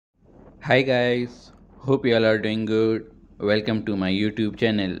Hi guys, hope you all are doing good. Welcome to my YouTube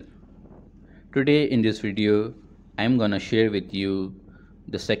channel. Today in this video, I'm gonna share with you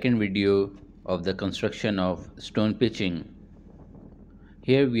the second video of the construction of stone pitching.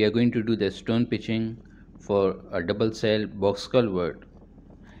 Here we are going to do the stone pitching for a double cell box culvert.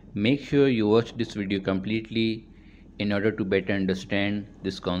 Make sure you watch this video completely in order to better understand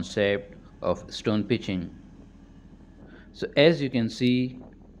this concept of stone pitching. So as you can see,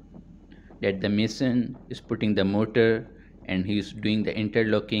 that the mason is putting the mortar and he is doing the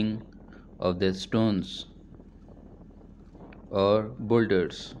interlocking of the stones or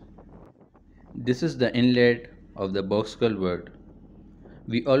boulders. This is the inlet of the box culvert.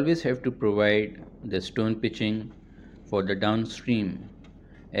 We always have to provide the stone pitching for the downstream.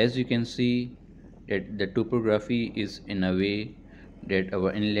 As you can see that the topography is in a way that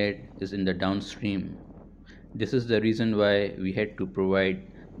our inlet is in the downstream. This is the reason why we had to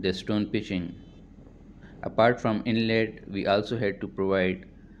provide the stone pitching. Apart from inlet, we also had to provide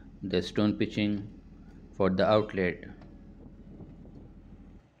the stone pitching for the outlet.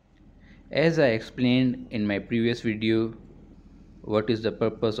 As I explained in my previous video, what is the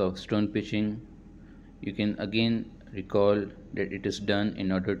purpose of stone pitching, you can again recall that it is done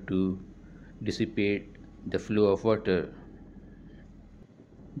in order to dissipate the flow of water.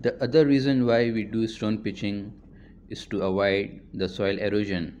 The other reason why we do stone pitching is to avoid the soil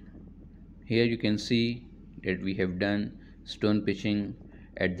erosion. Here you can see that we have done stone pitching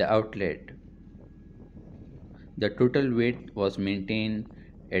at the outlet. The total width was maintained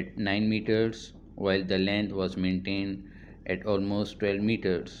at 9 meters while the length was maintained at almost 12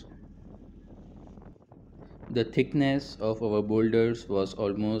 meters. The thickness of our boulders was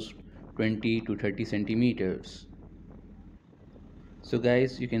almost 20 to 30 centimeters. So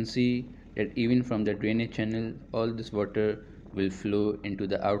guys, you can see that even from the drainage channel, all this water will flow into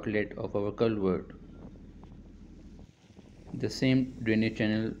the outlet of our culvert. The same drainage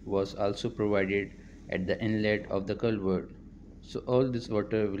channel was also provided at the inlet of the culvert. So all this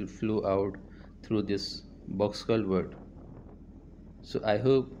water will flow out through this box culvert. So I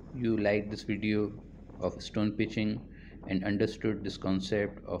hope you liked this video of stone pitching and understood this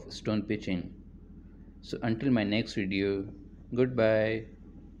concept of stone pitching. So until my next video, goodbye.